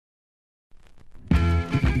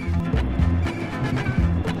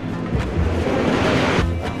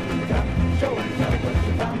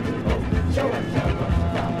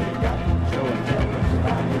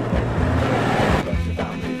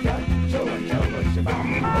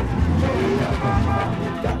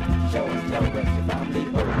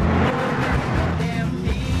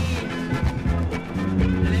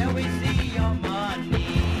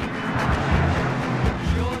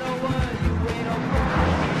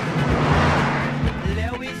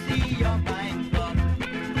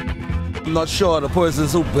I'm not sure the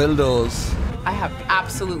persons who build those. I have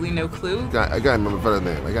absolutely no clue. I got my brother's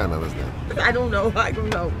name. I got his name. I don't know.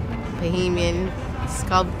 Bohemian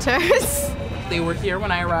sculptors. They were here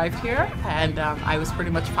when I arrived here, and I was pretty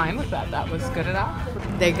much fine with that. That was good enough.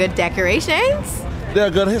 They're good decorations. They're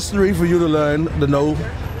good history for you to learn, to know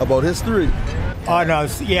about history. Oh, no,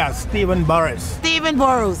 yeah, Stephen Burrows. Stephen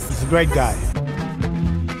Burrows. He's a great guy.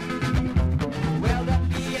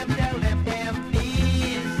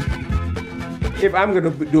 If I'm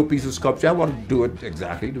going to do a piece of sculpture, I want to do it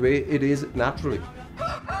exactly the way it is naturally.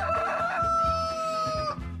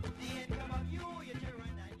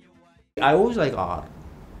 I always like art.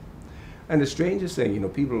 And the strangest thing, you know,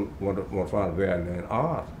 people want to find where I learn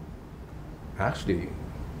art. Actually,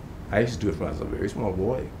 I used to do it when I was a very small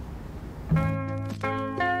boy.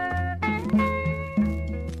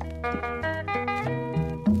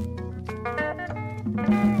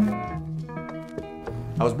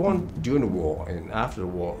 I was born during the war, and after the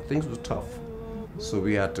war, things were tough. So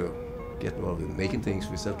we had to get involved in making things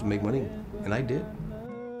for yourself to make money, and I did.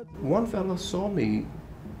 One fellow saw me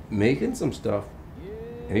making some stuff,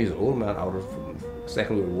 and he's an old man out of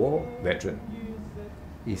Second World War veteran.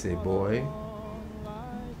 He said, "Boy,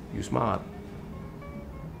 you smart,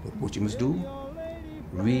 but what you must do,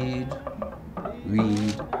 read,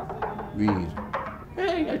 read, read."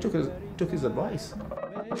 And I took his advice.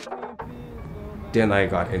 Then I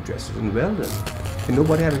got interested in welding. And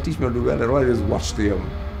nobody had to teach me how to do welding. All I did was watch the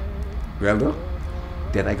welder.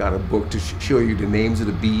 Then I got a book to show you the names of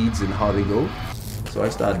the beads and how they go. So I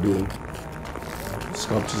started doing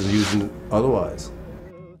sculptures and using it otherwise.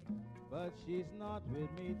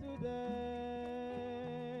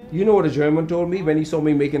 You know what a German told me when he saw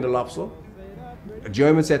me making the lobster? A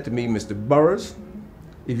German said to me, "Mr. Burrows,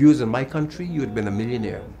 if you was in my country, you would have been a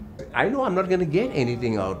millionaire." I know I'm not going to get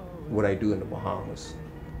anything out what I do in the Bahamas.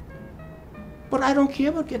 But I don't care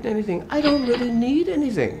about getting anything. I don't really need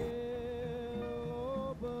anything.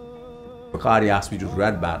 Bacardi asked me to do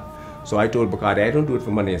Red Bat. So I told Bacardi, I don't do it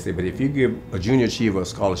for money. I said, but if you give a junior achiever a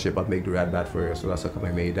scholarship, I'll make the Red Bat for you. So that's how come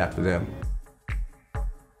I made that for them.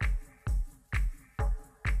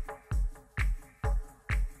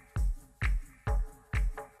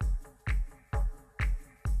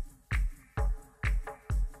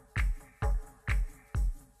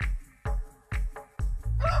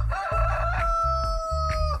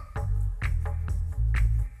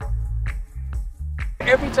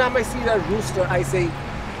 Every time I see that rooster, I say,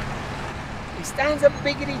 he stands up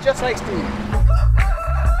biggity just like Steve.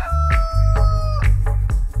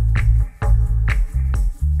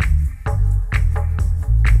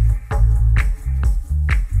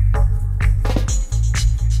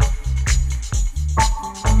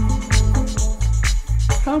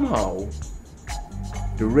 Somehow,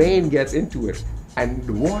 the rain gets into it, and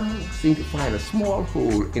the water seems to find a small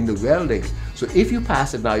hole in the welding. So if you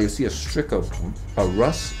pass it now, you'll see a streak of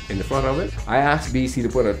rust in the front of it. I asked BC to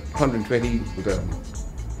put a 120 with a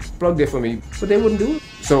plug there for me, but they wouldn't do it.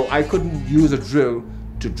 So I couldn't use a drill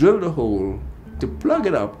to drill the hole, to plug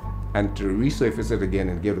it up, and to resurface it again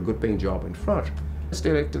and give it a good paint job in front.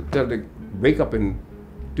 Still, till they wake up and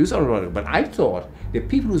do something about it. But I thought the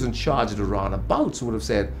people who's in charge of the roundabouts would have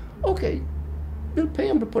said, okay, we'll pay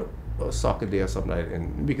them to put a socket there or something like that,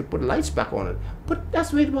 and we could put lights back on it. But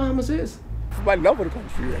that's the way the Bahamas is. I love the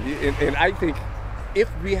country, and I think if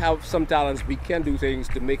we have some talents, we can do things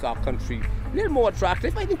to make our country a little more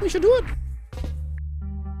attractive. I think we should do it.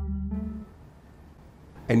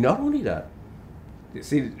 And not only that, you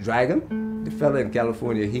see the dragon? The fella in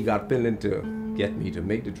California, he got Finland to get me to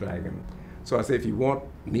make the dragon. So I said, if you want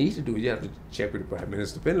me to do it, you have to check with the Prime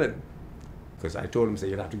Minister of Finland. Because I told him, say,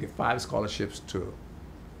 you'd have to give 5 scholarships to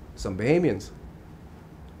some Bahamians.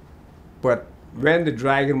 But when the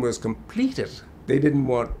dragon was completed, they didn't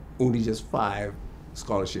want only just 5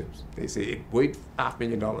 scholarships. They say, wait,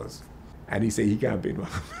 $500,000. And he said he can't pay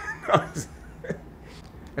 $1.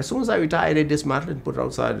 As soon as I retired, they dismantled it and put it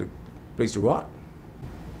outside the place to rot.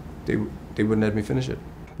 They wouldn't let me finish it.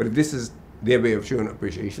 But if this is their way of showing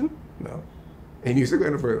appreciation, no. And you still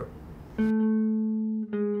going further.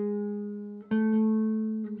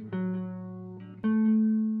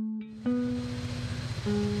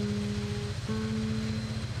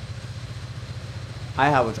 I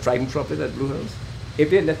have a Trident trumpet at Blue Hills. If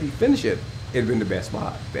they'd let me finish it, it'd been the best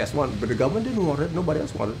one. But the government didn't want it, nobody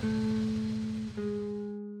else wanted it.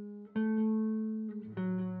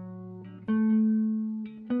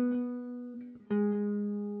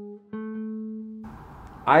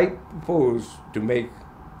 I propose to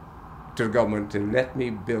the government to let me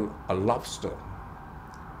build a lobster,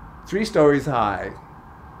 3 stories high,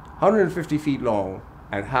 150 feet long,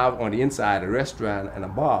 and have on the inside a restaurant and a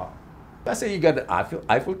bar. I say you got the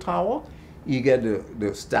Eiffel Tower, you get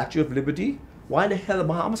the Statue of Liberty. Why the hell the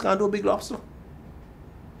Bahamas can't do a Big Lobster?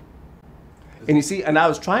 And you see, and I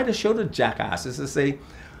was trying to show the jackasses to say,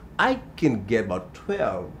 I can get about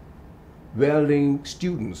 12 welding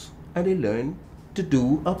students and they learn to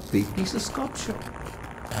do a big piece of sculpture.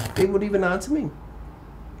 They would even answer me.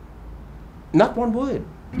 Not one word.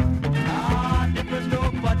 Different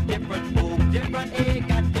stroke, but different move. Different egg,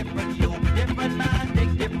 got different yolk. Different man,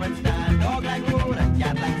 take different stand. Dog like road and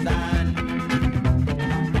cat like sand.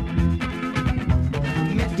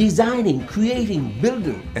 Designing, creating,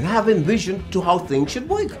 building, and having vision to how things should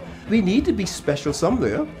work. We need to be special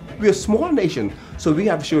somewhere. We're a small nation, so we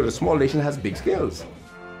have to show that a small nation has big skills.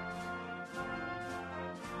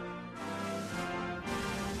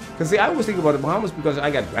 Because see, I always think about the Bahamas because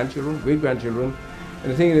I got grandchildren, great-grandchildren,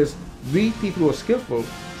 and the thing is, we people who are skillful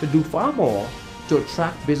should do far more to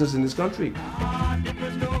attract business in this country.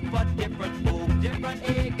 Different stroke, but different move. Different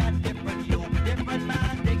egg, got different yolk. Different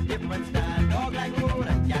man, take different stand. Dog like road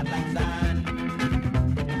and cat like sand.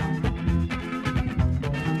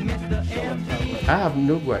 Mr. MD. I have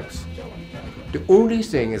no gripes. The only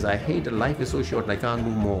thing is I hate that life is so short and I can't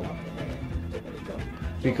do more.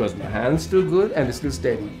 Because my hand's still good and it's still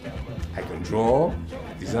steady. I can draw,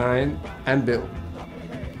 design, and build.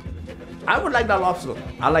 I would like that lobster.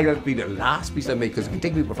 I like that to be the last piece I make because it can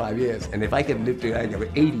take me for 5 years. And if I can live to the age of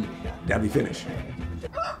 80, that'll be finished.